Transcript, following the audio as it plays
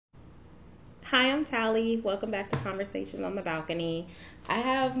Hi, I'm Tally. Welcome back to Conversations on the Balcony. I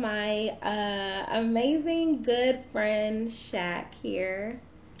have my amazing good friend Shaq here.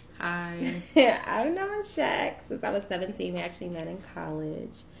 Hi. I've known Shaq since I was 17. We actually met in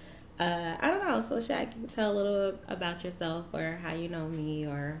college. I don't know. So, Shaq, you can tell a little about yourself or how you know me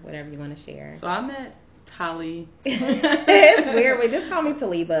or whatever you want to share. So I met Tally. It's weird. We just call me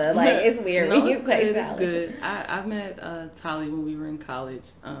Taliba. Like, it's weird No, when you it's say good. It's Tally. good. I met Tally when we were in college.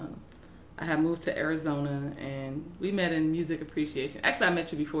 I had moved to Arizona, and we met in music appreciation. Actually, I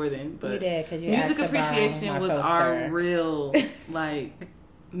met you before then, but You did, because you music asked appreciation about my was toaster. our real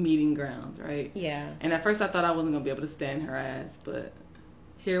meeting ground, right? Yeah. And at first, I thought I wasn't gonna be able to stand her ass, but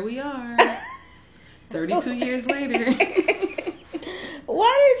here we are, 32 years later.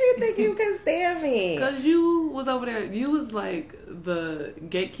 Why did you think you could stand me? Because you was over there. You was like the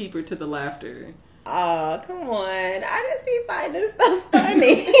gatekeeper to the laughter. Oh, come on. I just be finding stuff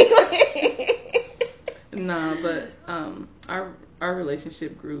funny. Nah, but our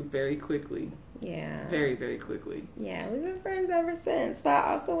relationship grew very quickly. Yeah. Very, very quickly. Yeah, we've been friends ever since. But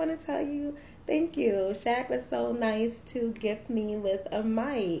I also want to tell you, thank you. Shaq was so nice to gift me with a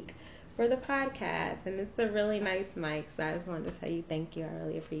mic for the podcast. And it's a really nice mic. So I just wanted to tell you thank you. I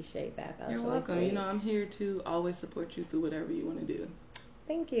really appreciate that. That was You're really welcome. sweet. You know, I'm here to always support you through whatever you want to do.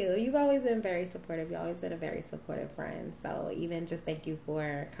 Thank you. You've always been very supportive. You've always been a very supportive friend. So even just thank you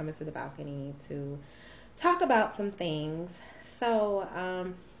for coming to the balcony to talk about some things.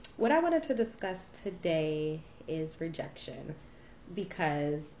 So what I wanted to discuss today is rejection,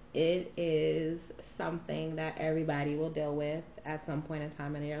 because it is something that everybody will deal with at some point in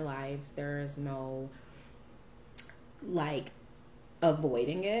time in their lives. There is no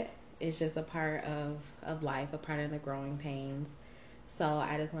avoiding it. It's just a part of life, a part of the growing pains. So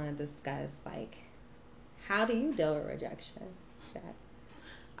I just want to discuss, how do you deal with rejection, Shaq?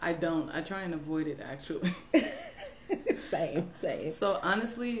 I don't. I try and avoid it, actually. Same. So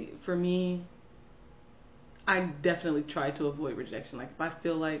honestly, for me, I definitely try to avoid rejection. Like, if I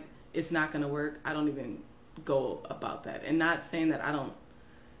feel like it's not going to work, I don't even go about that. And not saying that I don't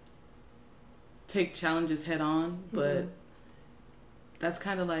take challenges head on, but that's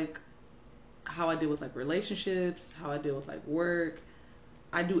kind of like how I deal with like relationships, how I deal with like work.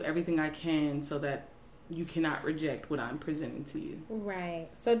 I do everything I can so that you cannot reject what I'm presenting to you. Right.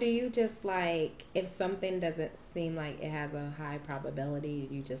 So do you just if something doesn't seem like it has a high probability,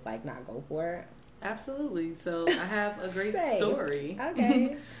 you just not go for it? Absolutely. So I have a great story.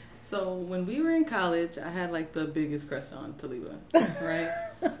 Okay. So when we were in college, I had like the biggest crush on Taliba, right?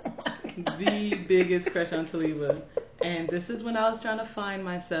 The biggest crush on Taliba. And this is when I was trying to find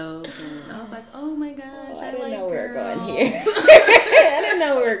myself, and I was like, oh my gosh, I I didn't like know we were girls. going here. I didn't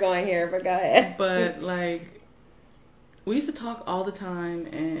know we were going here, but go ahead. But we used to talk all the time,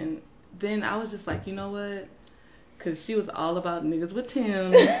 and then I was just like, you know what? Because she was all about niggas with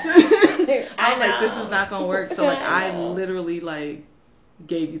Timbs. I was like, this is not going to work. So I literally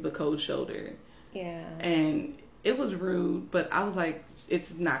gave you the cold shoulder. Yeah. And it was rude, but I was like,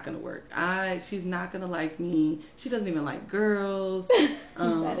 it's not going to work. She's not going to like me. She doesn't even like girls.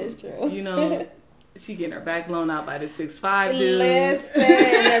 That is true. You know, she getting her back blown out by the 6'5" dude.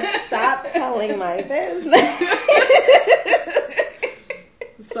 Listen, stop telling my business.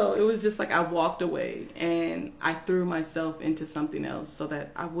 So it was just like I walked away and I threw myself into something else so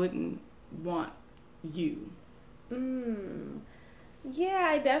that I wouldn't want you. Yeah,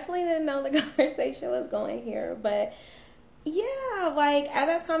 I definitely didn't know the conversation was going here, but yeah, at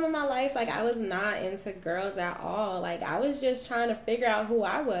that time in my life, I was not into girls at all. I was just trying to figure out who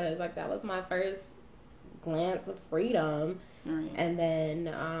I was. That was my first glance of freedom. Right. And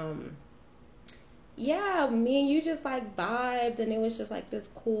then, yeah, me and you just vibed, and it was just this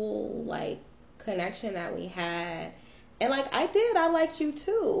cool connection that we had. And I liked you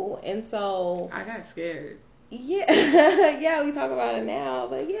too. And so I got scared. Yeah, yeah, we talk about it now,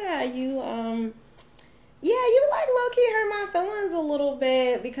 but yeah, you low key hurt my feelings a little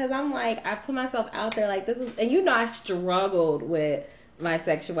bit, because I'm I put myself out there this is, and I struggled with my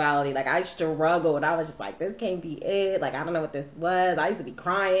sexuality. I struggled. I was just this can't be it. I don't know what this was. I used to be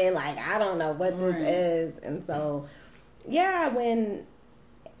crying. I don't know what this is. And so, yeah, and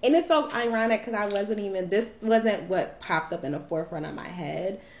it's so ironic because this wasn't what popped up in the forefront of my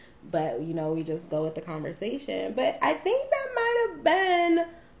head. But, we just go with the conversation. But I think that might have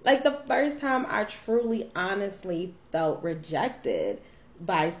been the first time I truly, honestly felt rejected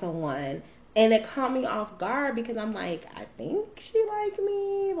by someone. And it caught me off guard, because I'm I think she liked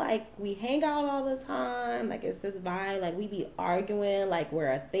me. We hang out all the time. It's this vibe. We be arguing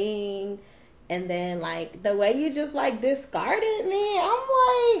we're a thing. And then the way you just discarded me, I'm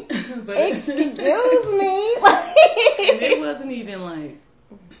But excuse me. And it wasn't even like,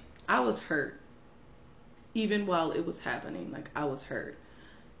 I was hurt. Even while it was happening, like, I was hurt.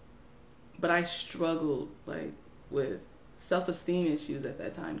 But I struggled, like, with self-esteem issues at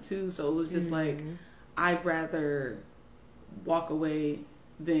that time, too. So it was just like, I'd rather walk away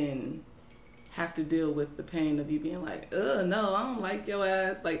than have to deal with the pain of you being like, ugh, no, I don't like your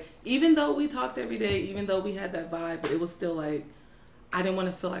ass. Like, even though we talked every day, even though we had that vibe, but it was still like, I didn't want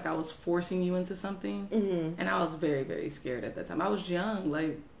to feel like I was forcing you into something. And I was very, very scared at that time. I was young.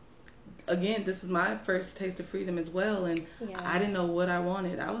 Like, again, this is my first taste of freedom as well. And I didn't know what I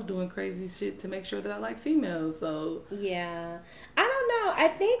wanted. I was doing crazy shit to make sure that I like females. So, yeah. I don't know. I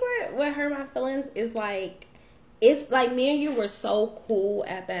think what hurt my feelings is like, it's like me and you were so cool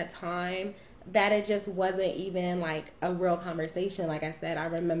at that time that it just wasn't even like a real conversation. Like I said, I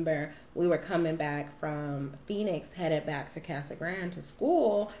remember we were coming back from Phoenix, headed back to Casa Grande to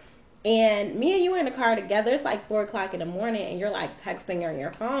school, and me and you were in the car together. It's like 4:00 in the morning, and you're like texting on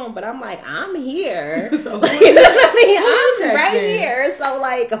your phone, but I'm like, I'm here. So like, I mean, I'm texting? right here. So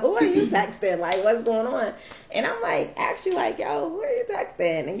like, who are you texting? Like, what's going on? And I'm like, actually, like, yo, who are you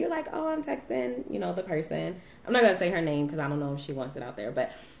texting? And you're like, oh, I'm texting, the person. I'm not gonna say her name because I don't know if she wants it out there,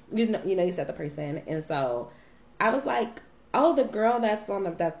 but you said the person. And so I was like, oh, the girl that's trying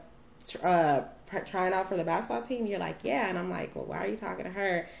out for the basketball team. You're like, yeah. And I'm like, well, why are you talking to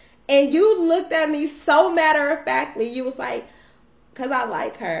her? And you looked at me so matter of factly. You was like, because I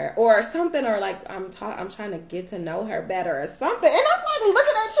like her or something, or like I'm trying to get to know her better or something. And I'm like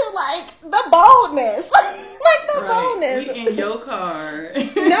looking at you like the boldness, like the boldness. We in your car.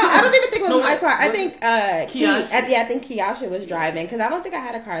 No, I don't even think it was my car. I think Kiasha. I think Kiasha was driving because I don't think I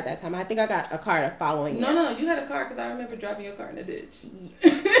had a car at that time. I think I got a car following you. No, you had a car because I remember driving your car in the ditch.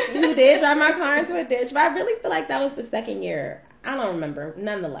 You did drive my car into a ditch, but I really feel like that was the second year. I don't remember,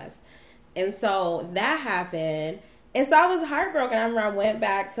 nonetheless. And so that happened. And so I was heartbroken. I remember I went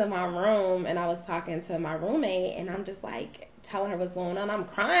back to my room and I was talking to my roommate and I'm just like telling her what's going on. I'm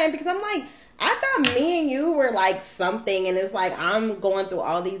crying because I'm like, I thought me and you were like something, and it's like I'm going through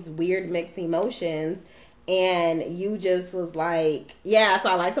all these weird mixed emotions, and you just was like, yeah, so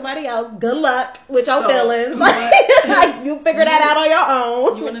I like somebody else. Good luck with your feelings. Like, you figure that out on your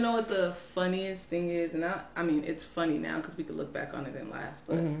own. You want to know what the funniest thing is? And I mean, it's funny now because we could look back on it and laugh.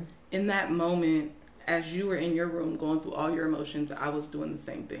 But in that moment, as you were in your room going through all your emotions, I was doing the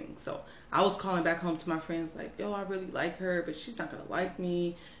same thing. So I was calling back home to my friends like, yo, I really like her, but she's not going to like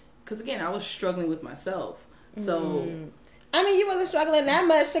me. Because, again, I was struggling with myself. So, I mean, you wasn't struggling that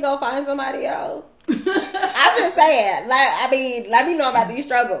much to go find somebody else. I'm just saying. Like, I mean, let me know about these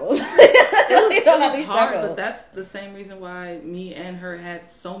struggles. It was hard, but that's the same reason why me and her had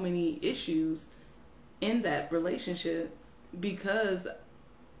so many issues in that relationship, because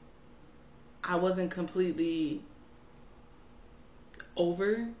I wasn't completely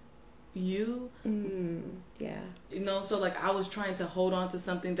over you. Yeah. So like I was trying to hold on to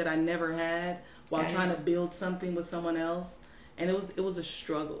something that I never had while trying to build something with someone else. And it was a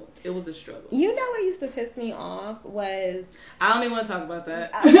struggle. It was a struggle. You know what used to piss me off was... I don't even want to talk about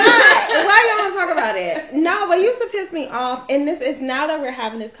that. Why you want to talk about it? No, what used to piss me off, and this is now that we're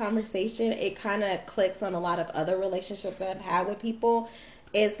having this conversation, it kind of clicks on a lot of other relationships that I've had with people.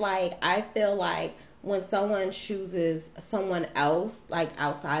 It's like, I feel like when someone chooses someone else, like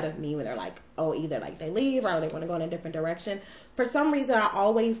outside of me, when they're like, oh, either like they leave or they want to go in a different direction, for some reason I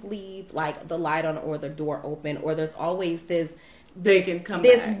always leave like the light on or the door open, or there's always this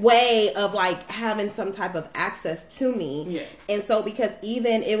way of like having some type of access to me. Yes. And so because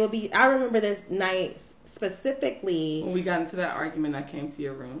even it would be, I remember this night specifically when we got into that argument, I came to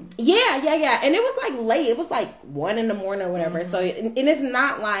your room. Yeah. And it was like late. It was like 1 a.m. or whatever. So and it's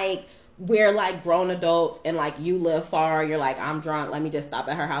not like we're like grown adults and like you live far, you're like, I'm drunk, let me just stop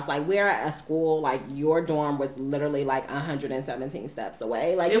at her house. Like, we're at a school, like your dorm was literally like 117 steps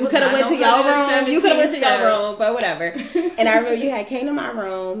away. Like, you could have went to your room, but whatever. And I remember you had came to my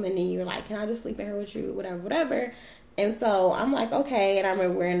room and then you were like, can I just sleep in here with you, whatever. And so I'm like, okay. And I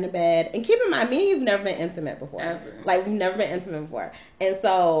remember we're in the bed. And keep in mind, me and you've never been intimate before. Ever. Like, we've never been intimate before. And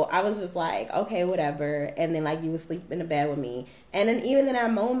so I was just like, okay, whatever. And then, like, you would sleep in the bed with me. And then even in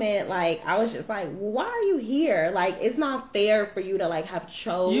that moment, like, I was just like, well, why are you here? Like, it's not fair for you to, like, have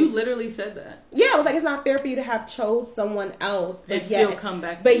chose. You literally said that. Yeah, I was like, it's not fair for you to have chose someone else. But still come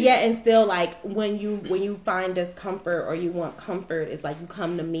back to But you. yet, and still, like, when you find discomfort or you want comfort, it's like you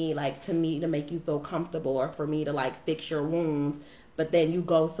come to me, like, to make you feel comfortable or for me to, like, fix your wounds. But then you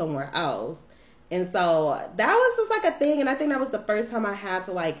go somewhere else. And so that was just, like, a thing. And I think that was the first time I had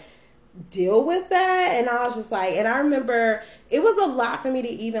to, like, deal with that. And I was just like, and I remember it was a lot for me to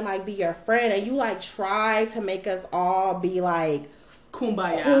even like be your friend, and you like try to make us all be like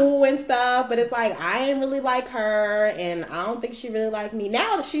kumbaya, cool and stuff, but it's like I ain't really like her, and I don't think she really like me.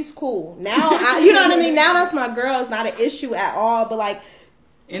 Now she's cool. Now you know what I mean. Now that's my girl. It's not an issue at all. But like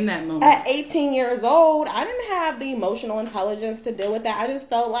in that moment, at 18 years old, I didn't have the emotional intelligence to deal with that. I just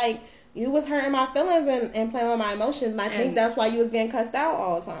felt like you was hurting my feelings and playing with my emotions, and I think that's why you was getting cussed out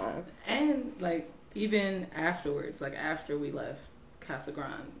all the time. And like even afterwards, like after we left Casa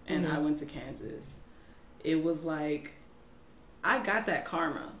Grande and I went to Kansas, it was like I got that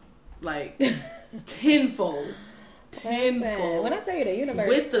karma, like tenfold. When I tell you the universe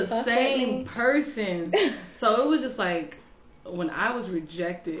with the same person. So it was just like when I was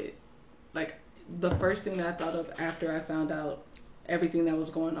rejected, like the first thing that I thought of after I found out everything that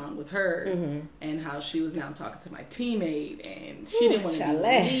was going on with her and how she was now talking to my teammate and she didn't want to be with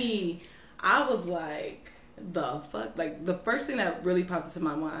me, I was like, the fuck? Like the first thing that really popped into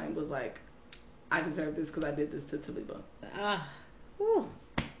my mind was like, I deserve this because I did this to Taliba.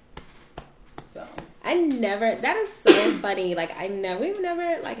 So that is so funny. Like we've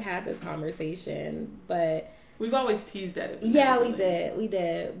never like had this conversation, but we've always teased at it. Yeah, we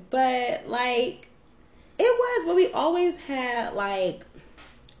did. But like but we always had like,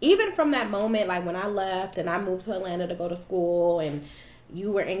 even from that moment, like when I left and I moved to Atlanta to go to school and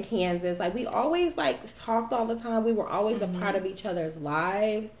you were in Kansas, like we always like talked all the time. We were always a part of each other's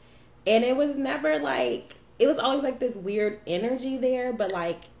lives, and it was never like, it was always like this weird energy there, but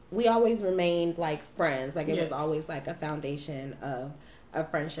like we always remained like friends. Like it was always like a foundation of a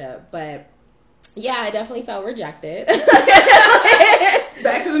friendship. But yeah, I definitely felt rejected.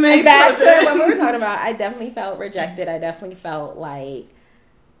 Back to the main Back to what we were talking about. I definitely felt rejected. I definitely felt like,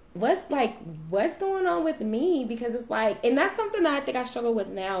 what's going on with me? Because it's like, and that's something that I think I struggle with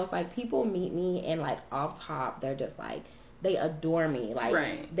now. It's like people meet me and like off top, they're just like, they adore me.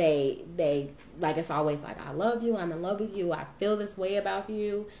 Like they like, it's always like, I love you, I'm in love with you, I feel this way about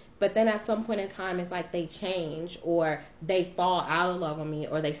you. But then at some point in time, it's like they change, or they fall out of love with me,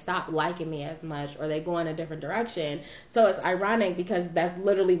 or they stop liking me as much, or they go in a different direction. So it's ironic because that's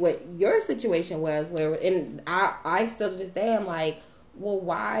literally what your situation was, and I still to this day, I'm like, well,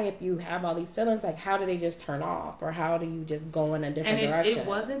 why, if you have all these feelings, like how do they just turn off, or how do you just go in a different direction? It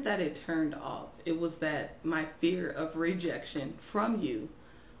wasn't that it turned off. It was that my fear of rejection from you,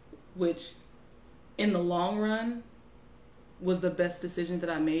 which in the long run was the best decision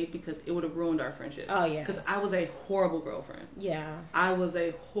that I made, because it would have ruined our friendship. Oh yeah. Because I was a horrible girlfriend. Yeah. I was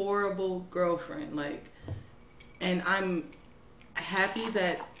a horrible girlfriend. Like, and I'm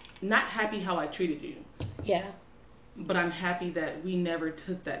not happy how I treated you. Yeah. But I'm happy that we never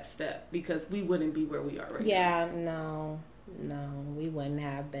took that step, because we wouldn't be where we are right now. Yeah, no, we wouldn't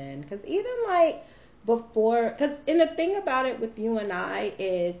have been. Because even like before, and the thing about it with you and I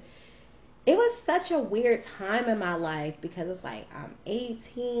is, it was such a weird time in my life, because it's like I'm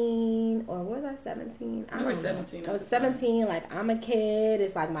 18, or was I 17? You were 17. I was 17. Like I'm a kid.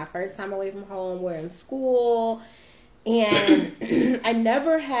 It's like my first time away from home. We're in school. And I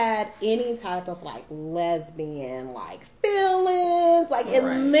never had any type of like lesbian like feelings. Like it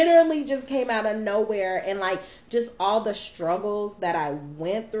literally just came out of nowhere, and like just all the struggles that I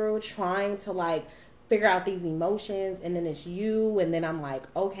went through trying to like figure out these emotions, and then it's you, and then I'm like,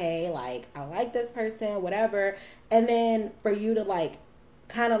 okay, like I like this person, whatever. And then for you to like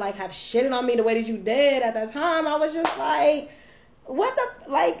kind of like have shitted on me the way that you did at that time, I was just like, what the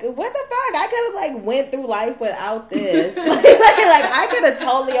fuck? I could have like went through life without this. like I could have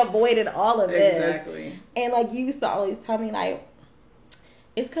totally avoided all of this. Exactly. And like you used to always tell me like,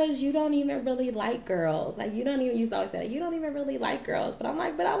 it's because you don't even really like girls. Like you used to always say that, you don't even really like girls. But I'm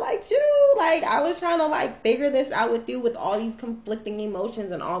like, but I liked you. Like I was trying to like figure this out with you, with all these conflicting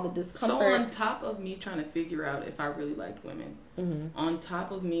emotions and all the discomfort. So on top of me trying to figure out if I really liked women, on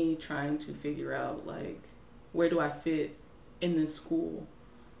top of me trying to figure out like, where do I fit in this school,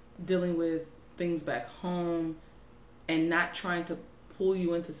 dealing with things back home, and not trying to pull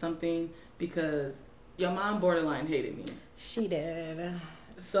you into something, because your mom borderline hated me. She did.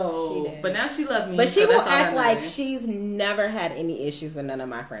 So, but now she loved me. But she will act like she's never had any issues with none of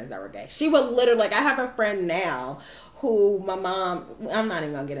my friends that were gay. She will literally, like, I have a friend now who my mom, I'm not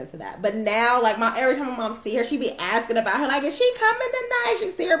even gonna get into that, but now like every time my mom see her, she be asking about her, like, is she coming tonight?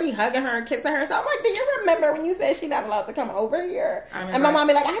 She see her, be hugging her and kissing her. So I'm like, do you remember when you said she's not allowed to come over here? And my mom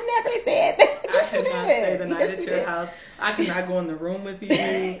be like, I never said that. I could not stay the night at your house. I could not go in the room with you.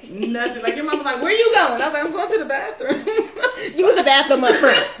 Nothing. Like your mom was like, where you going? I was like, I'm going to the bathroom. Use the bathroom up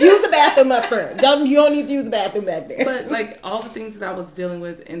front. Use the bathroom up front. You don't need to use the bathroom back there. But like all the things that I was dealing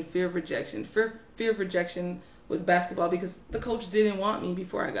with and fear of rejection. Fear of rejection with basketball because the coach didn't want me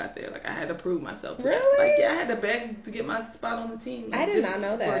before I got there. Like I had to prove myself. Really? Like yeah, I had to beg to get my spot on the team. Like, I did not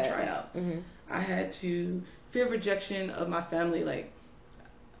know that. For a tryout. Mm-hmm. I had to fear of rejection of my family. Like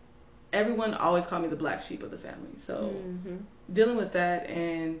everyone always called me the black sheep of the family. So dealing with that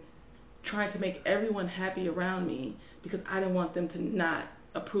and trying to make everyone happy around me because I didn't want them to not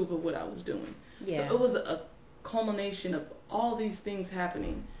approve of what I was doing. Yeah. So it was a culmination of all these things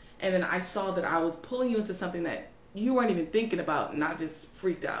happening. And then I saw that I was pulling you into something that you weren't even thinking about, and I just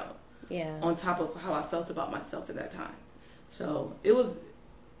freaked out. Yeah. On top of how I felt about myself at that time. So it was,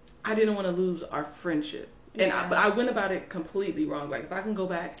 I didn't want to lose our friendship. Yeah. But I went about it completely wrong. Like if I can go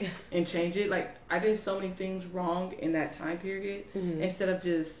back and change it, like I did so many things wrong in that time period instead of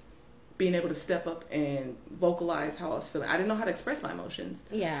just being able to step up and vocalize how I was feeling. I didn't know how to express my emotions.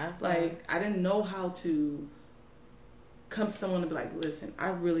 Yeah. Like I didn't know how to come to someone and be like, listen, I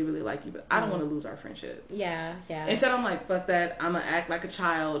really, really like you, but I don't want to lose our friendship. Yeah, yeah. Instead, I'm like, fuck that. I'm going to act like a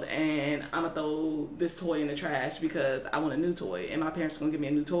child and I'm going to throw this toy in the trash because I want a new toy. And my parents are going to give me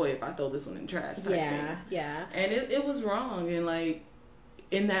a new toy if I throw this one in the trash. Yeah, yeah. And it was wrong. And, like,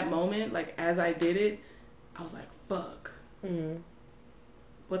 in that moment, like, as I did it, I was like, fuck. Mm-hmm.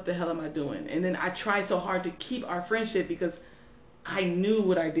 What the hell am I doing? And then I tried so hard to keep our friendship because I knew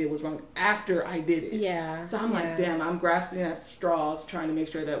what I did was wrong after I did it. Yeah. So I'm like, damn, I'm grasping at straws trying to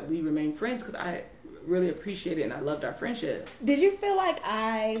make sure that we remain friends because I really appreciate it and I loved our friendship. Did you feel like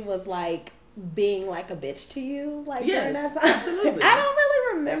I was like being like a bitch to you like during that time? Absolutely. I don't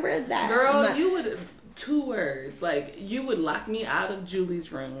really remember that. Girl, you would, 2 words, like you would lock me out of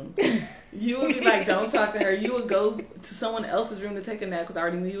Julie's room. You would be like, don't talk to her. You would go to someone else's room to take a nap because I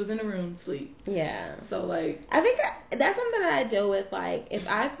already knew you was in the room sleep. Yeah. So, like, I think that's something that I deal with. Like, if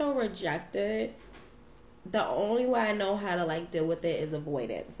I feel rejected, the only way I know how to, like, deal with it is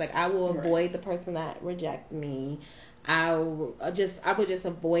avoidance. Like, I will avoid the person that reject me. I would just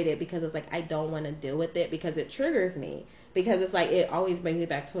avoid it because it's like I don't want to deal with it because it triggers me. Because it's like it always brings me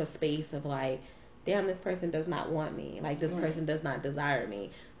back to a space of, like, damn, this person does not want me. Like, this person does not desire me.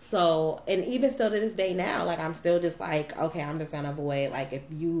 So, and even still to this day now, like, I'm still just like, okay, I'm just going to avoid, like, if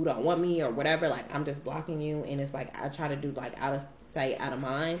you don't want me or whatever, like, I'm just blocking you. And it's like, I try to do, like, out of sight, out of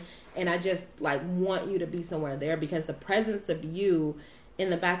mind. And I just, like, want you to be somewhere there because the presence of you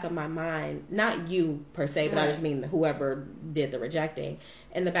in the back of my mind, not you per se, but I just mean whoever did the rejecting,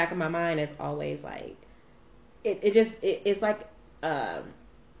 in the back of my mind is always, like, it's like,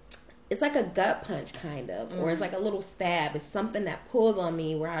 it's like a gut punch kind of, or it's like a little stab. It's something that pulls on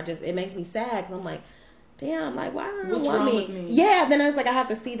me where it makes me sad because I'm like, damn, like, why don't they want me? Yeah, then it's like I have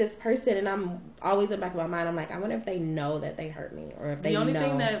to see this person and I'm always in the back of my mind, I'm like, I wonder if they know that they hurt me or if they know. The only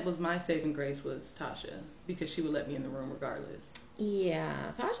thing that was my saving grace was Tasha because she would let me in the room regardless. Yeah,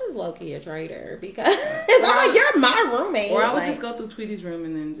 Tasha's low-key a traitor because I'm like, you're my roommate. Or I would just go through Tweety's room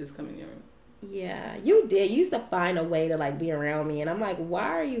and then just come in your room. Yeah, you did. You used to find a way to like be around me, and I'm like, why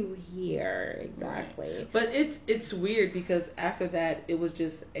are you here exactly? Right. But it's weird because after that, it was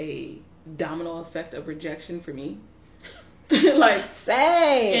just a domino effect of rejection for me. Like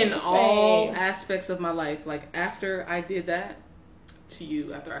same all aspects of my life. Like after I did that to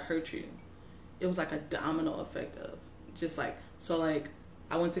you, after I hurt you, it was like a domino effect of just like so. Like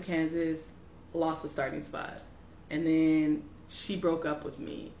I went to Kansas, lost a starting spot, and then she broke up with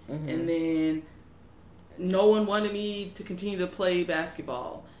me. Mm-hmm. And then no one wanted me to continue to play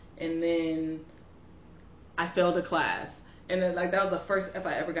basketball. And then I failed a class. And then, like, that was the first F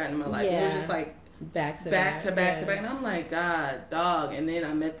I ever got in my life. Yeah. It was just like back to back. And I'm like, God, dog. And then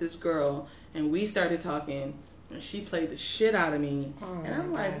I met this girl and we started talking and she played the shit out of me. Oh, and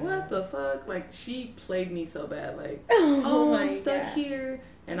I'm like, what the fuck? Like, she played me so bad. Like, I'm stuck here.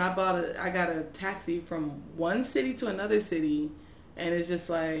 And I got a taxi from one city to another city, and it's just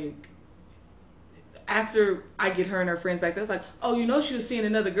like, after I get her and her friends back, they're like, oh, you know she was seeing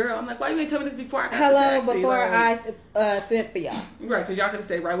another girl. I'm like, why you ain't tell me this before I got the taxi? Before I sent for y'all. Right, because y'all could have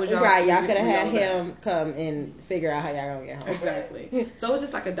stayed right with y'all. Right, y'all could have had him come and figure out how y'all gonna get home. Exactly. So it was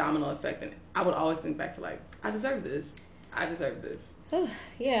just like a domino effect, and I would always think back to like, I deserve this.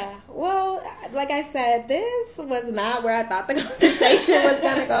 Yeah. Well, like I said, this was not where I thought the conversation was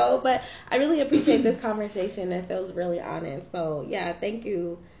gonna go, but I really appreciate this conversation. It feels really honest. So yeah, thank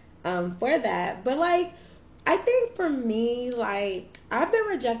you for that. But like, I think for me, like, I've been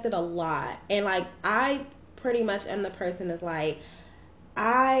rejected a lot, and like, I pretty much am the person that's like,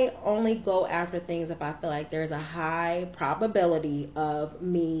 I only go after things if I feel like there's a high probability of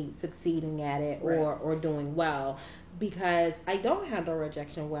me succeeding at it, Right. or doing well, because I don't handle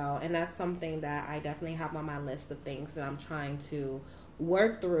rejection well, and that's something that I definitely have on my list of things that I'm trying to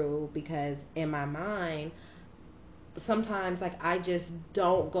work through, because in my mind sometimes like I just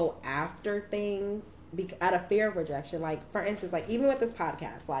don't go after things out of fear of rejection. Like for instance, like even with this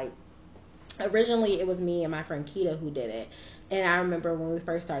podcast, like originally it was me and my friend Keita who did it, and I remember when we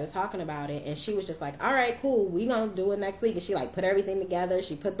first started talking about it, and she was just like, all right, cool, we gonna do it next week. And she like put everything together,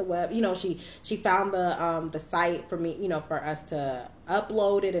 she put the web, she found the site for me, for us to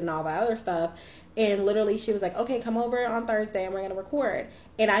upload it and all that other stuff. And literally she was like, okay, come over on Thursday and we're gonna record.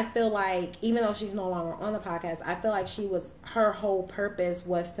 And I feel like, even though she's no longer on the podcast, I feel like her whole purpose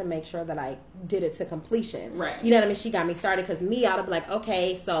was to make sure that I did it to completion. Right. You know what I mean? She got me started, because me, I'd be like,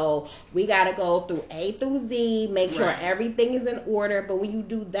 okay, so we got to go through A through Z, make sure everything is in order. But when you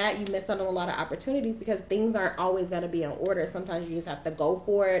do that, you miss out on a lot of opportunities, because things aren't always going to be in order. Sometimes you just have to go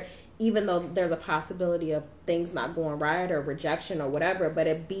for it, even though there's a possibility of things not going right or rejection or whatever. But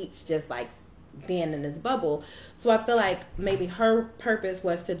it beats just like being in this bubble. So I feel like maybe her purpose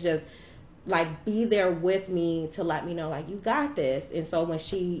was to just like be there with me to let me know like, you got this. And so when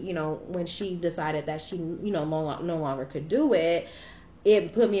she decided that she no longer could do it,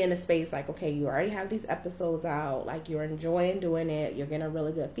 it put me in a space like, okay, you already have these episodes out, like you're enjoying doing it, you're getting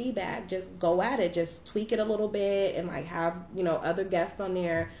really good feedback, just go at it, just tweak it a little bit, and like have other guests on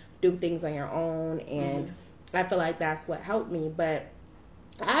there, do things on your own. And I feel like that's what helped me. But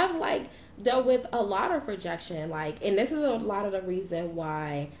I've like dealt with a lot of rejection, like, and this is a lot of the reason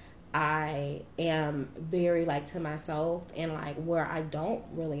why I am very like to myself, and like where I don't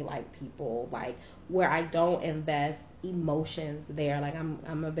really like people, like where I don't invest emotions there. Like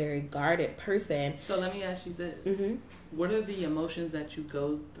I'm a very guarded person. So let me ask you this. What are the emotions that you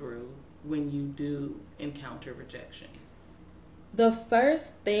go through when you do encounter rejection? The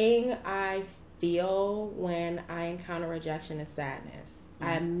first thing I feel when I encounter rejection is sadness.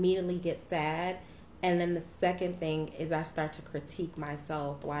 I immediately get sad. And then the second thing is I start to critique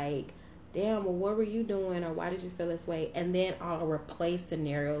myself, like, damn, well, what were you doing, or why did you feel this way? And then I'll replay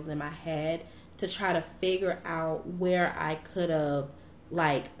scenarios in my head to try to figure out where I could have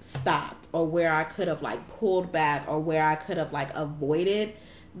like stopped, or where I could have like pulled back, or where I could have like avoided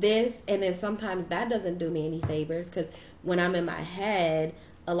this. And then sometimes that doesn't do me any favors, because when I'm in my head,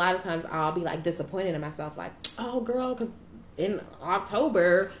 a lot of times I'll be like disappointed in myself, like, oh girl, because in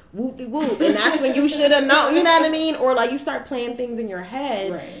October, whoop-de-whoop, and that's when you should have known, you know what I mean? Or like you start playing things in your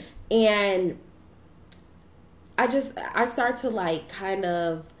head, right. And I start to like kind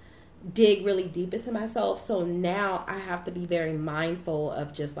of dig really deep into myself. So now I have to be very mindful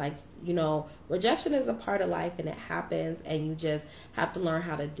of just like, rejection is a part of life, and it happens, and you just have to learn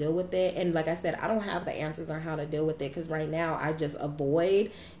how to deal with it. And like I said, I don't have the answers on how to deal with it, because right now I just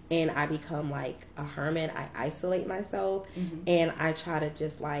avoid, and I become like a hermit. I isolate myself, and I try to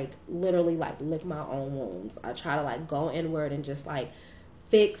just like literally like lick my own wounds. I try to like go inward and just like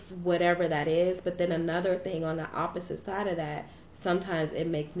fix whatever that is. But then another thing on the opposite side of that, sometimes it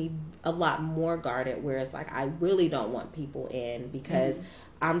makes me a lot more guarded, where it's like I really don't want people in, because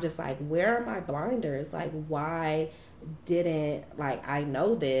I'm just like, where are my blinders? Like, why didn't like I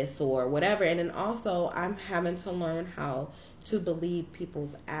know this or whatever? And then also I'm having to learn how to believe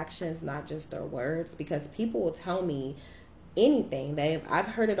people's actions, not just their words, because people will tell me anything. I've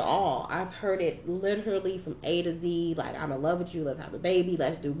heard it all. I've heard it literally from A to Z. Like, I'm in love with you, let's have a baby,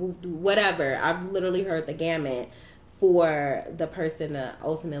 let's do whatever. I've literally heard the gamut for the person to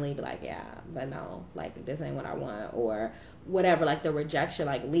ultimately be like, yeah, but no, like this ain't what I want, or whatever, like the rejection,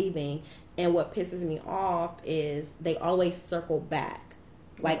 like leaving. And what pisses me off is they always circle back.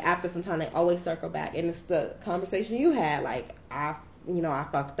 Like after some time, they always circle back, and it's the conversation you had, like I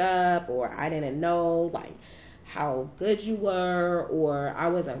fucked up, or I didn't know like how good you were, or I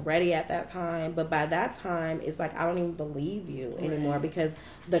wasn't ready at that time. But by that time, it's like I don't even believe you anymore, because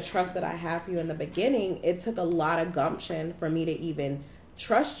the trust that I have for you in the beginning, it took a lot of gumption for me to even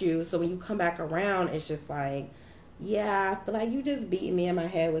trust you. So when you come back around, it's just like, yeah, I feel like you just beating me in my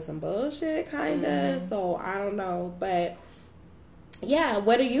head with some bullshit, kind of. So I don't know, but yeah,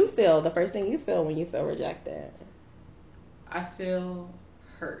 what do you feel? The first thing you feel when you feel rejected? I feel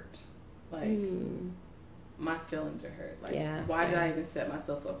hurt. Like my feelings are hurt. Like, yeah, why did I even set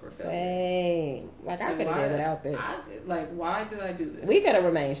myself up for failure? Same. Like, I could have did without this. Why did I do this? We could have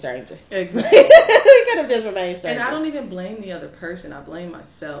remained strangers. Exactly. We could have just remained strangers. And I don't even blame the other person. I blame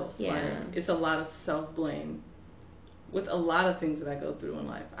myself. Yeah. Like, it's a lot of self-blame with a lot of things that I go through in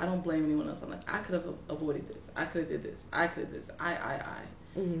life. I don't blame anyone else. I'm like, I could have avoided this. I could have did this. I could have this. I.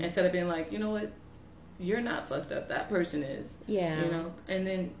 Mm-hmm. Instead of being like, you know what? You're not fucked up. That person is. Yeah. You know? And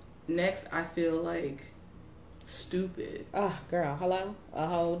then next, I feel like stupid. Oh, girl, hello? A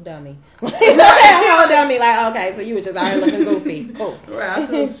whole dummy. A whole dummy. Like, okay, so you were just out here looking goofy. Cool. Right. I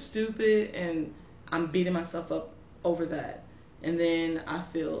feel stupid, and I'm beating myself up over that. And then I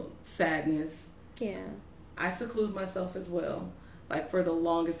feel sadness. Yeah. I seclude myself as well. Like, for the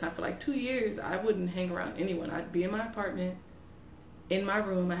longest time, for like 2 years, I wouldn't hang around anyone. I'd be in my apartment, in my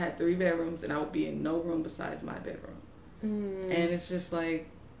room. I had 3 bedrooms, and I would be in no room besides my bedroom. And it's just like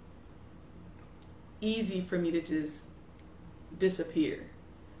easy for me to just disappear,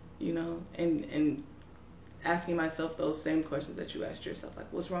 you know, and asking myself those same questions that you asked yourself,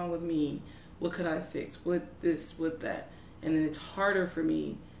 like, what's wrong with me? What could I fix? What this, what that? And then it's harder for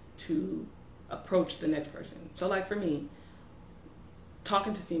me to approach the next person. So, like, for me,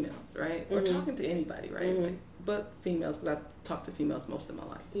 talking to females, right? Or talking to anybody, right? Like, but females, because I've talked to females most of my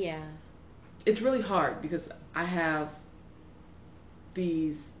life. Yeah. It's really hard because I have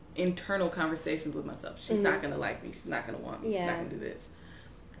these internal conversations with myself. She's not going to like me. She's not going to want me. She's not going to do this.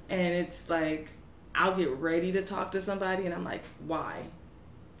 And it's like, I'll get ready to talk to somebody, and I'm like, why?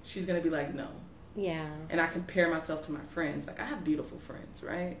 She's going to be like, no. Yeah. And I compare myself to my friends. Like, I have beautiful friends,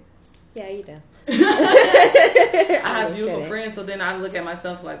 right? Yeah, you do. I have beautiful friends, so then I look at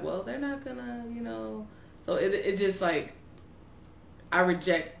myself like, well, they're not going to, you know. So it just, like, I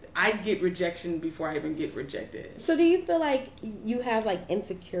get rejection before I even get rejected. So do you feel like you have, like,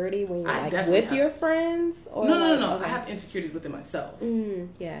 insecurity when you're, like, with your friends? Or No. Okay. I have insecurities within myself.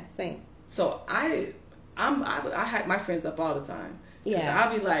 Yeah, same. So I hype my friends up all the time. Yeah.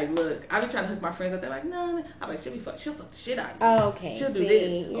 I'll be like, look, I'll be trying to hook my friends up. They're like, no. I'm like, she'll fuck the shit out of you. Oh, okay. She'll do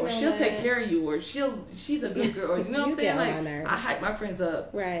this, or she'll take care of you, or she's a good girl, or you know what I'm saying? Like, I hype my friends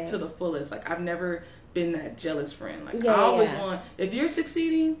up to the fullest. Like, I've never been that jealous friend. Like, I always want, if you're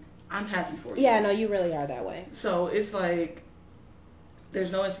succeeding, I'm happy for you. Yeah, no, you really are that way. So it's like,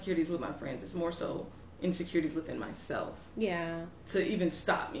 there's no insecurities with my friends. It's more so insecurities within myself. Yeah. To even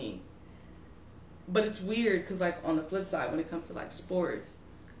stop me. But it's weird because, like, on the flip side, when it comes to, like, sports,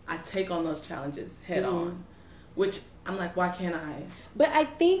 I take on those challenges head on, which I'm like, why can't I? But I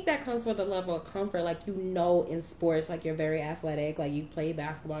think that comes with a level of comfort. Like, you know, in sports, like, you're very athletic. Like, you play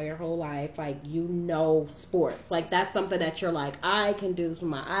basketball your whole life. Like, you know sports. Like, that's something that you're like, I can do this with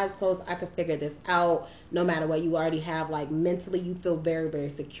my eyes closed. I can figure this out no matter what. You already have, like, mentally, you feel very, very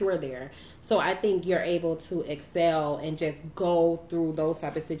secure there. So I think you're able to excel and just go through those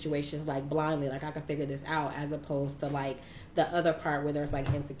type of situations, like, blindly. Like, I can figure this out, as opposed to, like, the other part where there's,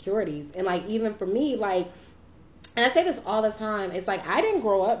 like, insecurities. And, like, even for me, like, and I say this all the time, it's like, I didn't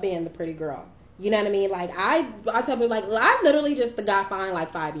grow up being the pretty girl. You know what I mean? Like, I tell people, like, I literally just got fined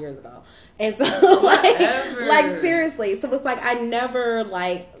like 5 years ago. And so, like seriously. So it's like, I never,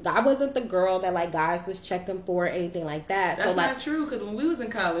 like, I wasn't the girl that, like, guys was checking for or anything like that. That's so, like, not true, because when we was in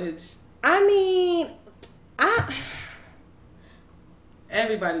college, I mean,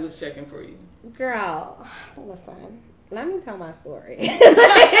 everybody was checking for you. Girl, listen. Let me tell my story.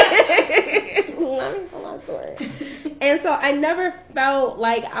 And so I never felt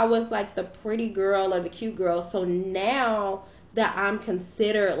like I was, like, the pretty girl or the cute girl. So now that I'm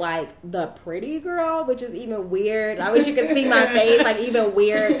considered, like, the pretty girl, which is even weird. I wish you could see my face. Like, even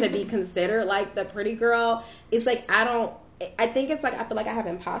weird to be considered, like, the pretty girl. It's like, I think it's like, I feel like I have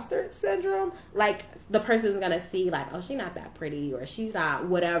imposter syndrome. Like, the person's gonna see, like, oh, she's not that pretty, or she's not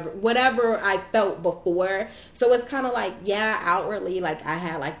whatever I felt before. So it's kind of like, yeah, outwardly, like, I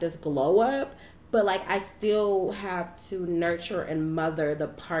had, like, this glow up, but, like, I still have to nurture and mother the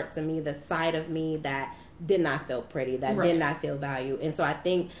parts of me, the side of me that did not feel pretty, that did not feel value. And so I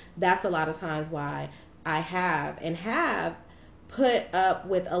think that's a lot of times why I have put up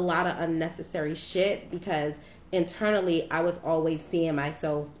with a lot of unnecessary shit, because internally I was always seeing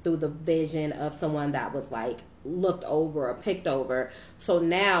myself through the vision of someone that was, like, looked over or picked over. So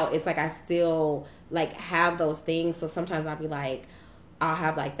now it's like I still, like, have those things. So sometimes I'll be like, I'll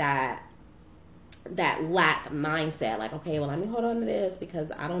have, like, that lack mindset, like, okay, well, let me hold on to this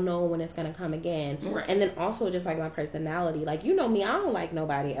because I don't know when it's gonna come again. And then also just, like, my personality, like, you know me, I don't like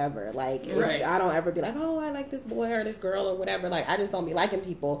nobody ever, like, I don't ever be like, oh, I like this boy or this girl or whatever. Like, I just don't be liking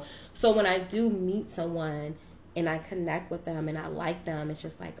people. So when I do meet someone and I connect with them and I like them, it's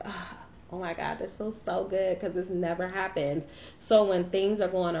just like, oh my God, this feels so good because this never happens. So when things are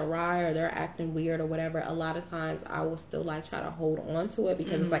going awry or they're acting weird or whatever, a lot of times I will still like try to hold on to it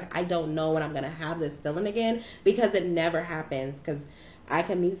because it's like I don't know when I'm gonna have this feeling again because it never happens. Because I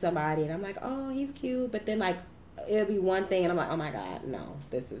can meet somebody and I'm like, oh, he's cute, but then like it'll be one thing and I'm like, oh my God, no,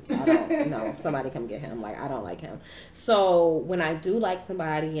 this is, I don't, no, somebody come get him. Like, I don't like him. So when I do like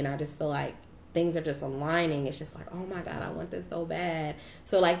somebody and I just feel like things are just aligning, it's just like, oh my God, I want this so bad.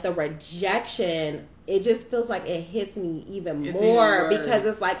 So like the rejection, it just feels like it hits me even more because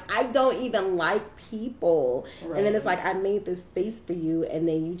it's like I don't even like people. Right. And then it's like I made this space for you and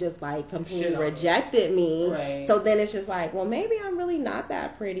then you just like completely rejected me. Right. So then it's just like, well, maybe I'm really not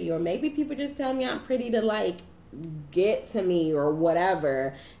that pretty, or maybe people just tell me I'm pretty to like get to me or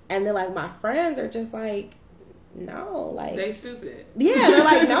whatever. And then like my friends are just like, no, like they stupid. Yeah, they're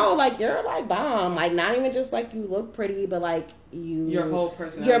like, no, like you're like bomb. Like not even just like you look pretty, but like your whole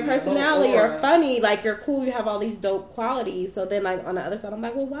personality, you're funny, like you're cool, you have all these dope qualities. So then like on the other side I'm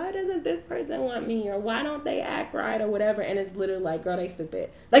like, well, why doesn't this person want me, or why don't they act right or whatever? And it's literally like, girl, they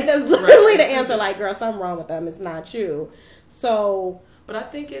stupid. Like that's literally the answer. Like, girl, something wrong with them, it's not you. So but I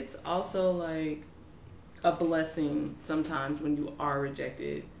think it's also like a blessing sometimes when you are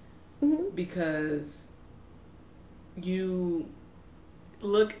rejected, because you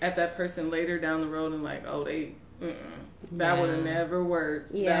look at that person later down the road and like, oh, that would have never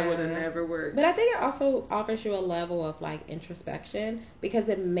worked. That would have never worked. But I think it also offers you a level of like introspection because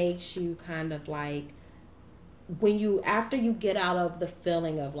it makes you kind of like, when you, after you get out of the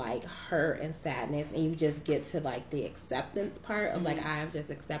feeling of like hurt and sadness and you just get to like the acceptance part of like, I have just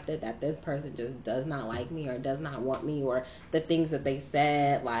accepted that this person just does not like me or does not want me, or the things that they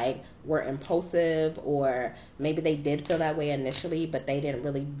said like were impulsive, or maybe they did feel that way initially but they didn't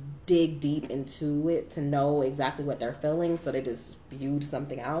really dig deep into it to know exactly what they're feeling, so they just spewed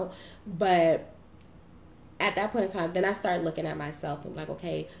something out. But at that point in time, then I started looking at myself and like,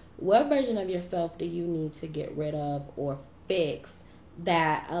 okay, what version of yourself do you need to get rid of or fix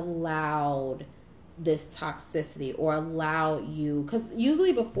that allowed this toxicity or allowed you, because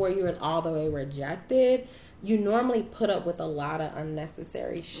usually before you're all the way rejected, you normally put up with a lot of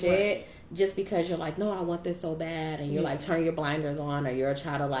unnecessary shit just because you're like, no, I want this so bad, and you're like turn your blinders on, or you're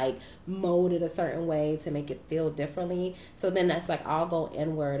trying to like mold it a certain way to make it feel differently. So then that's like, I'll go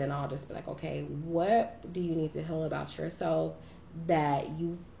inward and I'll just be like, okay, what do you need to heal about yourself that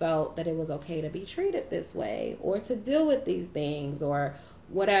you felt that it was okay to be treated this way or to deal with these things or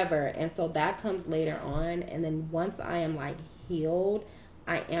whatever. And so that comes later on, and then once I am like healed,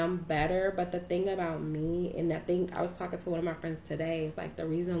 I am better. But the thing about me, and I think I was talking to one of my friends today, is like the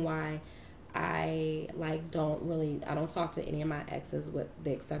reason why I like I don't talk to any of my exes with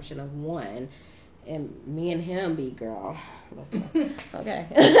the exception of one, and me and him be, girl, listen, okay.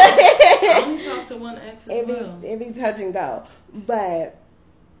 I only talk to one ex as well. It be touch and go. But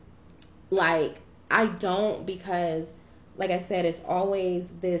like I don't, because like I said, it's always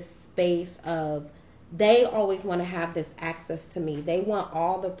this space of they always want to have this access to me. They want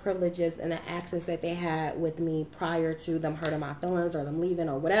all the privileges and the access that they had with me prior to them hurting my feelings or them leaving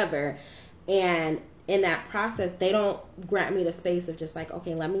or whatever. And in that process, they don't grant me the space of just like,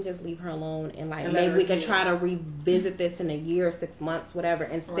 okay, let me just leave her alone and like maybe we can try to revisit this in a year, 6 months, whatever.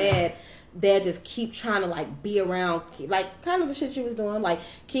 Instead, they'll just keep trying to like be around, like kind of the shit you was doing, like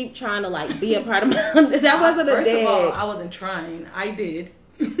keep trying to like be a part of my that wasn't a dig. First of all, I wasn't trying. I did.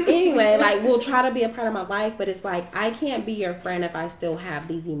 Anyway, like we'll try to be a part of my life, but it's like I can't be your friend if I still have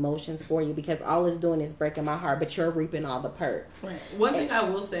these emotions for you, because all it's doing is breaking my heart, but you're reaping all the perks. Right. One thing I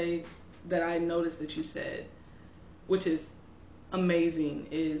will say that I noticed that you said, which is amazing,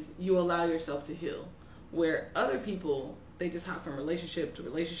 is you allow yourself to heal. Where other people, they just hop from relationship to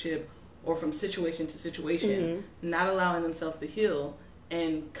relationship or from situation to situation, not allowing themselves to heal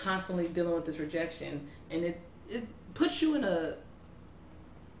and constantly dealing with this rejection. And it puts you in a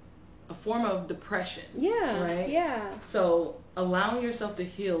form of depression. Yeah. Right? Yeah. So allowing yourself to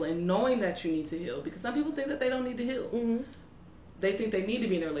heal and knowing that you need to heal, because some people think that they don't need to heal. They think they need to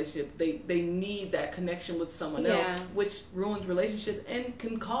be in a relationship. They need that connection with someone else, which ruins relationship and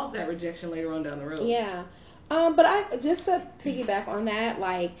can cause that rejection later on down the road. Yeah. But I, just to piggyback on that,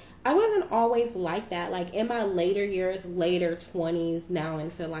 like I wasn't always like that. Like in my later years, later 20s, now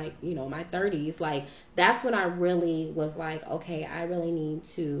into like, you know, my 30s, like that's when I really was like, okay, I really need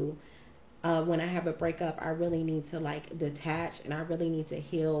to, when I have a breakup, I really need to like detach, and I really need to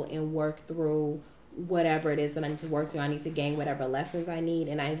heal and work through whatever it is that I need to work through. I need to gain whatever lessons I need,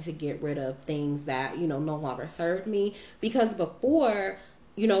 and I need to get rid of things that, you know, no longer served me. Because before,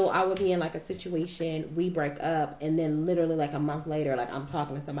 you know, I would be in like a situation, we break up, and then literally like a month later, like I'm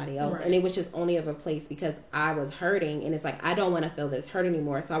talking to somebody else, Right. and it was just only of a place because I was hurting, and it's like I don't want to feel this hurt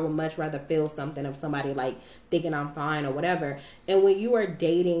anymore, so I would much rather feel something of somebody like thinking I'm fine or whatever. And when you are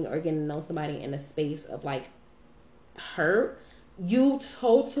dating or getting to know somebody in a space of like hurt, you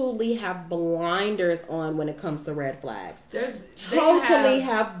totally have blinders on when it comes to red flags. Totally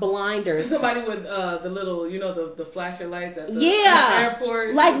have blinders. Somebody with the little, you know, the flasher lights at the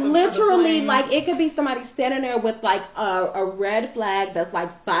airport. Like literally, like it could be somebody standing there with like a red flag that's like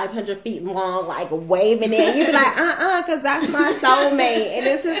 500 feet long, like waving it. You'd be like, because that's my soulmate. And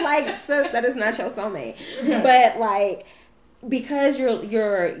it's just like, sis, that is not your soulmate. But like, because you're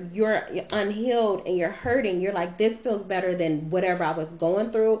unhealed and you're hurting, you're like, this feels better than whatever I was going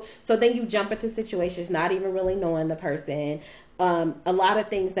through. So then you jump into situations not even really knowing the person. A lot of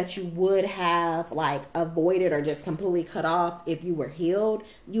things that you would have like avoided or just completely cut off if you were healed,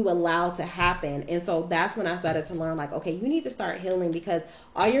 you allow to happen. And so that's when I started to learn like, okay, you need to start healing, because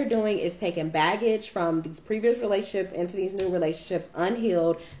all you're doing is taking baggage from these previous relationships into these new relationships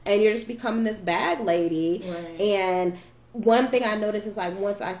unhealed, and you're just becoming this bag lady. Right. And one thing I noticed is like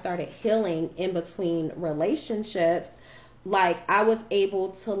once I started healing in between relationships, like I was able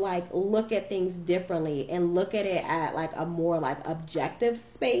to like look at things differently and look at it at like a more like objective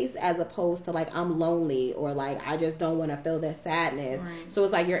space, as opposed to like I'm lonely or like I just don't want to feel this sadness. Right. So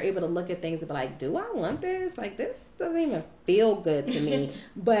it's like you're able to look at things and be like, do I want this? Like this doesn't even feel good to me.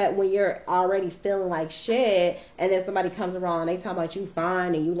 But when you're already feeling like shit and then somebody comes around and they talk about you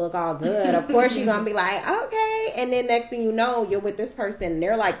fine and you look all good, of course you're gonna be like, okay. And then next thing you know, you're with this person and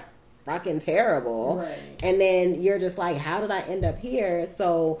they're like fucking terrible. Right. And then you're just like, how did I end up here?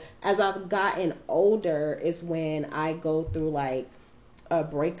 So as I've gotten older is when I go through like a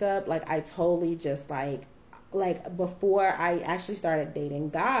breakup. Like I totally just like before I actually started dating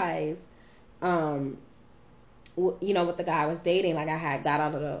guys, you know, with the guy I was dating, like I had got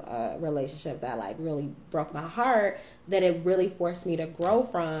out of a relationship that like really broke my heart, that it really forced me to grow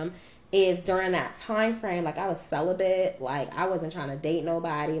from, is during that time frame, like I was celibate, like I wasn't trying to date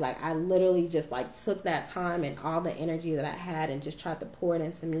nobody, like I literally just like took that time and all the energy that I had and just tried to pour it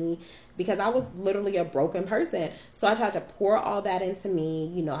into me, because I was literally a broken person. So I tried to pour all that into me.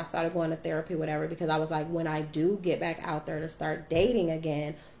 You know, I started going to therapy, whatever, because I was like, when I do get back out there to start dating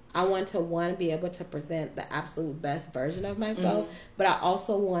again, I want to, one, be able to present the absolute best version of myself, but I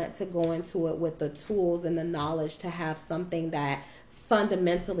also want to go into it with the tools and the knowledge to have something that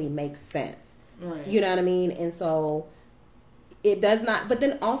fundamentally makes sense. Right. You know what I mean? And so it does not. But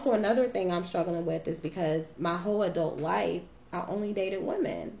then also another thing I'm struggling with is because my whole adult life, I only dated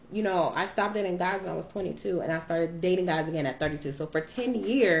women. You know, I stopped dating guys when I was 22, and I started dating guys again at 32. So for 10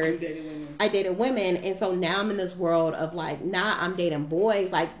 years, I dated women. And so now I'm in this world of like, now I'm dating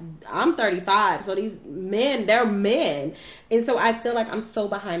boys. Like, I'm 35, so these men, they're men. And so I feel like I'm so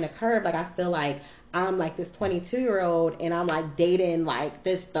behind the curve. Like, I feel like I'm like this 22-year-old and I'm like dating like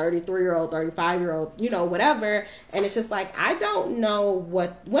this 33-year-old, 35-year-old, you know, whatever. And it's just like, I don't know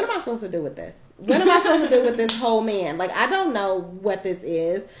what am I supposed to do with this? What am I supposed to do with this whole man? Like, I don't know what this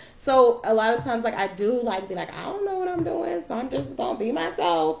is. So a lot of times, like, I do like be like, I don't know what I'm doing, so I'm just gonna be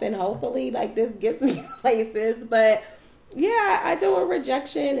myself, and hopefully like this gets me places. But yeah, I do a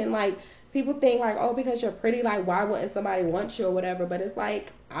rejection, and like people think like, oh, because you're pretty, like why wouldn't somebody want you or whatever. But it's like,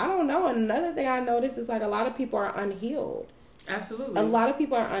 I don't know. And another thing I noticed is like a lot of people are unhealed. Absolutely. A lot of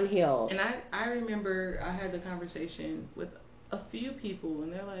people are unhealed. And I remember I had the conversation with a few people,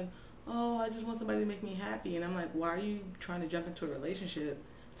 and they're like, oh, I just want somebody to make me happy. And I'm like, why are you trying to jump into a relationship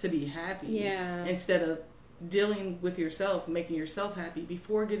to be happy? Yeah. Instead of dealing with yourself, making yourself happy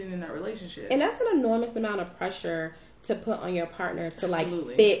before getting in that relationship. And that's an enormous amount of pressure to put on your partner to like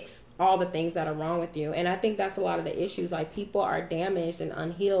Absolutely. fix all the things that are wrong with you. And I think that's a lot of the issues. Like, people are damaged and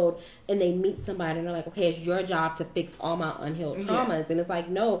unhealed, and they meet somebody and they're like, okay, it's your job to fix all my unhealed traumas. Yeah. And it's like,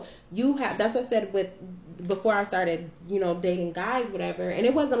 no, you have. That's what I said with before I started, you know, dating guys, whatever. And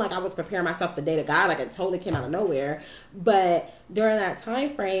it wasn't like I was preparing myself to date a guy, like it totally came out of nowhere. But during that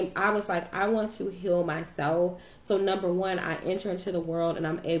time frame, I was like, I want to heal myself. So number one, I enter into the world and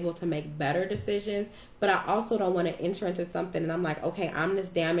I'm able to make better decisions. But I also don't want to enter into something and I'm like, okay, I'm this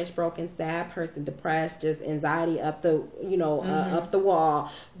damaged, broken, sad person, depressed, just anxiety up the, you know, up the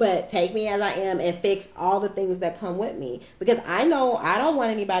wall. But take me as I am and fix all the things that come with me. Because I know I don't want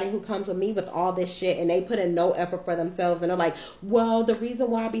anybody who comes with me with all this shit and they put in no effort for themselves and they're like, well, the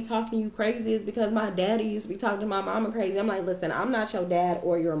reason why I be talking to you crazy is because my daddy used to be talking to my mama crazy. I'm like, listen, I'm not your dad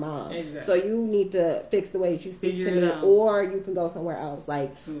or your mom. Exactly. So you need to fix the way that you speak to me, or you can go somewhere else,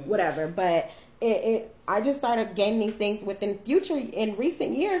 like whatever. But I just started gaining these things within future in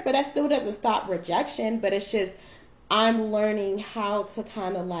recent years, but that still doesn't stop rejection. But it's just I'm learning how to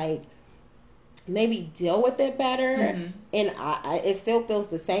kind of like maybe deal with it better, and it still feels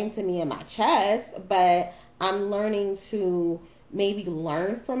the same to me in my chest, but I'm learning to maybe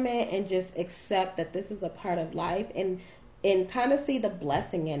learn from it and just accept that this is a part of life, and kind of see the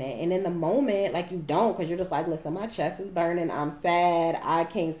blessing in it. And in the moment, like, you don't, because you're just like, listen, my chest is burning, I'm sad, I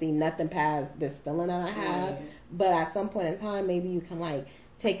can't see nothing past this feeling that I have. But at some point in time, maybe you can like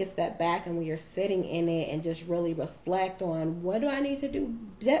take a step back, and when you're sitting in it and just really reflect on what do I need to do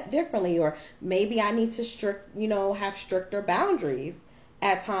differently, or maybe I need to have stricter boundaries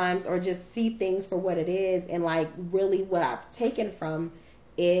at times, or just see things for what it is. And like, really what I've taken from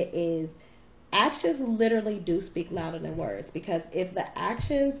it is actions literally do speak louder than words, because if the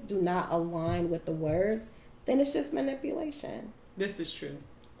actions do not align with the words, then it's just manipulation. This is true,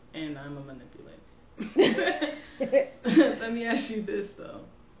 and I'm a manipulator. Let me ask you this though.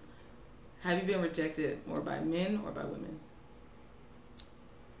 Have you been rejected more by men or by women?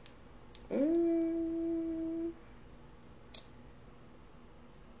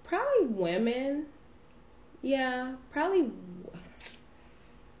 Probably women. Yeah, probably.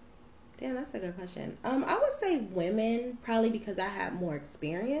 Damn, that's a good question. I would say women, probably because I have more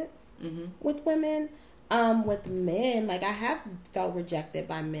experience with women. With men, like, I have felt rejected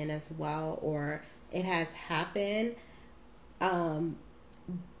by men as well, or it has happened.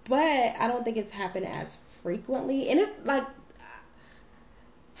 But I don't think it's happened as frequently. And it's like,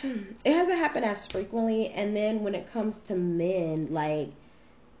 it hasn't happened as frequently. And then when it comes to men, like,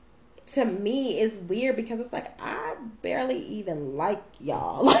 to me, it's weird, because it's like, I barely even like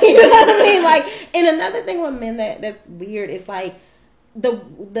y'all. Like, you know what I mean? Like, and another thing with men that's weird is like,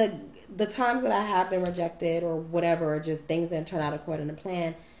 the times that I have been rejected or whatever, or just things that turn out according to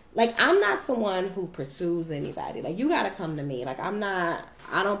plan. Like, I'm not someone who pursues anybody. Like, you gotta come to me. Like,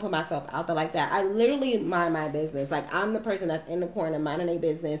 I don't put myself out there like that. I literally mind my business. Like, I'm the person that's in the corner minding their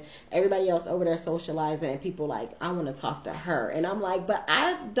business. Everybody else over there socializing, and people like, I want to talk to her. And I'm like, but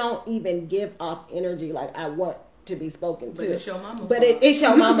I don't even give off energy like I want to be spoken to. But it's your mama fault. But it's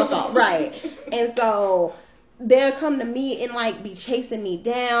your mama fault, right? And so they'll come to me and like be chasing me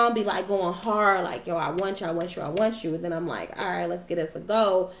down, be like going hard, like, yo, I want you, I want you, I want you. And then I'm like, all right, let's get us a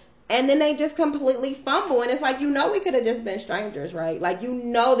go. And then they just completely fumble. And it's like, we could have just been strangers, right? Like,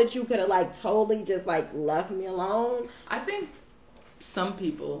 that you could have like totally just like left me alone. I think some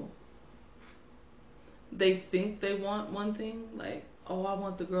people, they think they want one thing, like, oh, I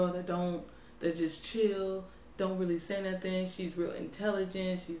want the girl that just chill, don't really say nothing, she's real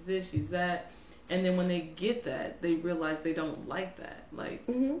intelligent, she's this, she's that. And then when they get that, they realize they don't like that. Like,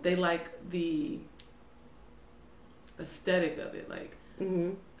 they like the aesthetic of it. Like,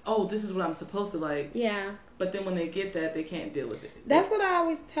 oh, this is what I'm supposed to like. Yeah. But then when they get that, they can't deal with it. That's what I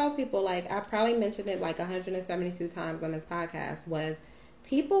always tell people. Like, I probably mentioned it like 172 times on this podcast, was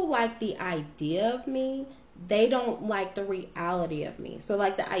people like the idea of me. They don't like the reality of me. So,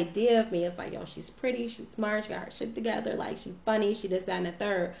 like, the idea of me is like, yo, she's pretty, she's smart, she got her shit together, like, she's funny, she this, that, and the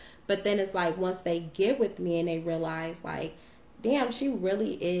third. But then it's like, once they get with me and they realize, like, damn, she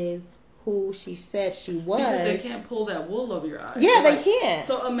really is who she said she was. Because they can't pull that wool over your eyes. Yeah, they can't.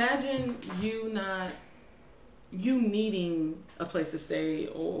 So imagine you needing a place to stay,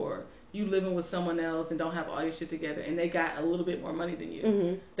 or you living with someone else and don't have all your shit together, and they got a little bit more money than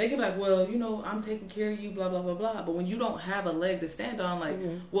you. They can be like, well, I'm taking care of you, blah, blah, blah, blah. But when you don't have a leg to stand on, like,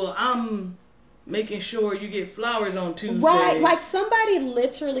 well, I'm making sure you get flowers on Tuesday. Right. Like, somebody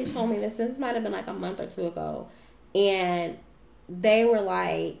literally told me this might have been like a month or two ago, and they were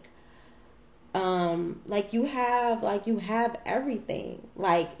like, you have everything.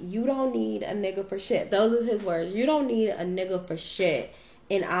 Like, you don't need a nigga for shit. Those are his words. You don't need a nigga for shit.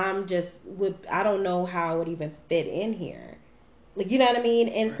 And I don't know how it would even fit in here. Like, you know what I mean?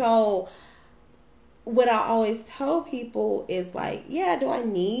 And so what I always tell people is like, yeah, do I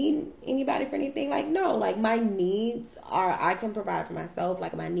need anybody for anything? Like, no. Like, my needs I can provide for myself.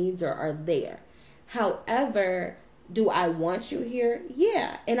 Like, my needs are there. However, do I want you here?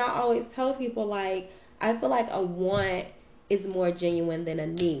 Yeah. And I always tell people, like, I feel like a want is more genuine than a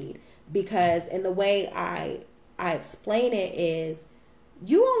need, because in the way I explain it is,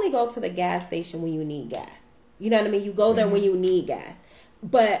 you only go to the gas station when you need gas. You know what I mean? You go there when you need gas.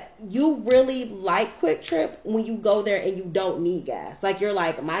 But you really like Quick Trip when you go there and you don't need gas. Like, you're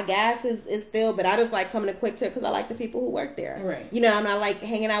like, my gas is filled, but I just like coming to Quick Trip because I like the people who work there. Right. You know, I like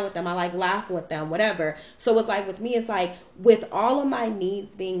hanging out with them. I like laughing with them, whatever. So it's like, with me, it's like, with all of my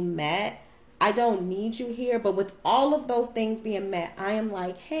needs being met, I don't need you here. But with all of those things being met, I am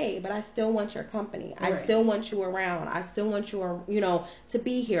like, hey, but I still want your company. I still want you around. I still want you, to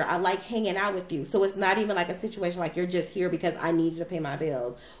be here. I like hanging out with you. So it's not even like a situation like you're just here because I need you to pay my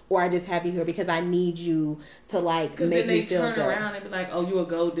bills, or I just have you here because I need you to like make me feel good. Because then they turn around and be like, oh, you a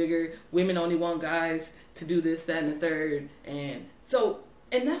gold digger. Women only want guys to do this, that, and the third. And so,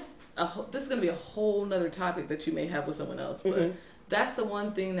 and this is going to be a whole nother topic that you may have with someone else. But that's the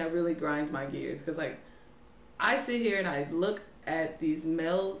one thing that really grinds my gears. Because, like, I sit here and I look at these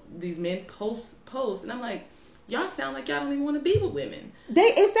men post, and I'm like, y'all sound like y'all don't even want to be with women.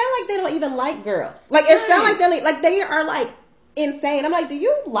 It sounds like they don't even like girls. Like, it sounds like they are, like, insane. I'm like, do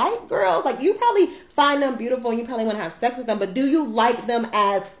you like girls? Like, you probably find them beautiful and you probably want to have sex with them, but do you like them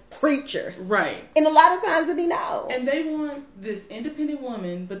as creatures? Right. And a lot of times it'd be no. And they want this independent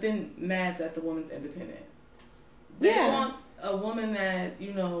woman, but then mad that the woman's independent. They want a woman that,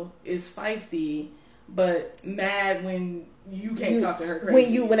 is feisty, but mad when you can't talk to her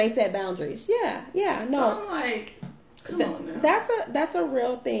crazy. When they set boundaries. Yeah, no. So I'm like, come on now. That's a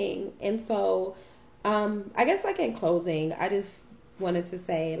real thing. And so, I guess, like, in closing, I just wanted to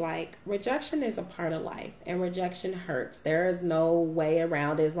say, like, rejection is a part of life, and rejection hurts. There is no way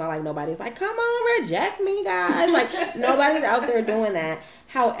around it. It's not like nobody's like, come on, reject me, guys. Like, nobody's out there doing that.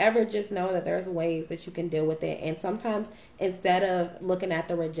 However, just know that there's ways that you can deal with it. And sometimes, instead of looking at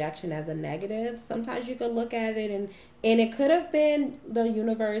the rejection as a negative, sometimes you could look at it and it could have been the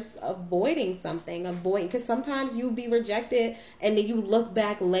universe avoiding something, because sometimes you be rejected and then you look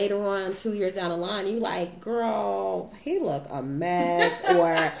back later on 2 years down the line and you like, girl, he look a mess,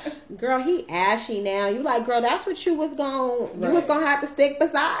 or girl, he ashy now. You like, girl, that's what you was gonna have to stick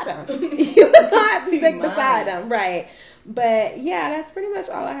beside him. You was gonna have to stick beside him, right? But yeah, that's pretty much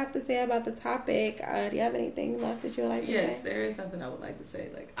all I have to say about the topic. Do you have anything left that you would like to say? Yes, there is something I would like to say.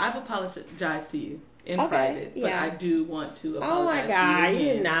 Like, I've apologized to you in private, but I do want to apologize. Oh my God, to you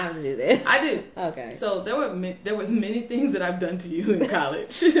did not have to do this. I do. Okay. So there was many things that I've done to you in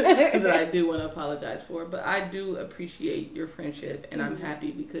college that I do want to apologize for, but I do appreciate your friendship, and I'm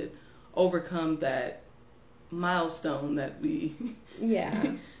happy we could overcome that milestone that we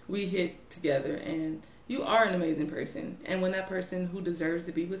we hit together. And you are an amazing person, and when that person who deserves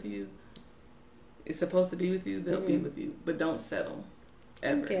to be with you is supposed to be with you, they'll be with you, but don't settle.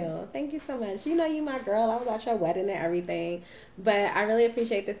 Ever. Thank you so much. You my girl. I was at your wedding and everything. But I really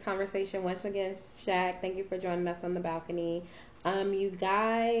appreciate this conversation. Once again, Shaq, thank you for joining us on the balcony. You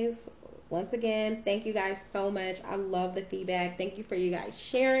guys, once again, thank you guys so much. I love the feedback. Thank you for you guys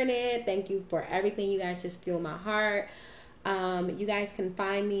sharing it. Thank you for everything. You guys just fuel my heart. You guys can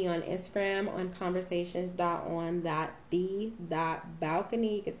find me on Instagram on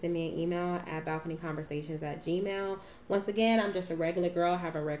conversations.on.the.balcony. You can send me an email at balconyconversations@gmail. Once again, I'm just a regular girl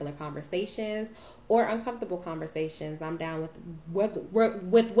having regular conversations or uncomfortable conversations. I'm down with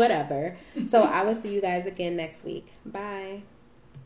whatever. So I will see you guys again next week. Bye.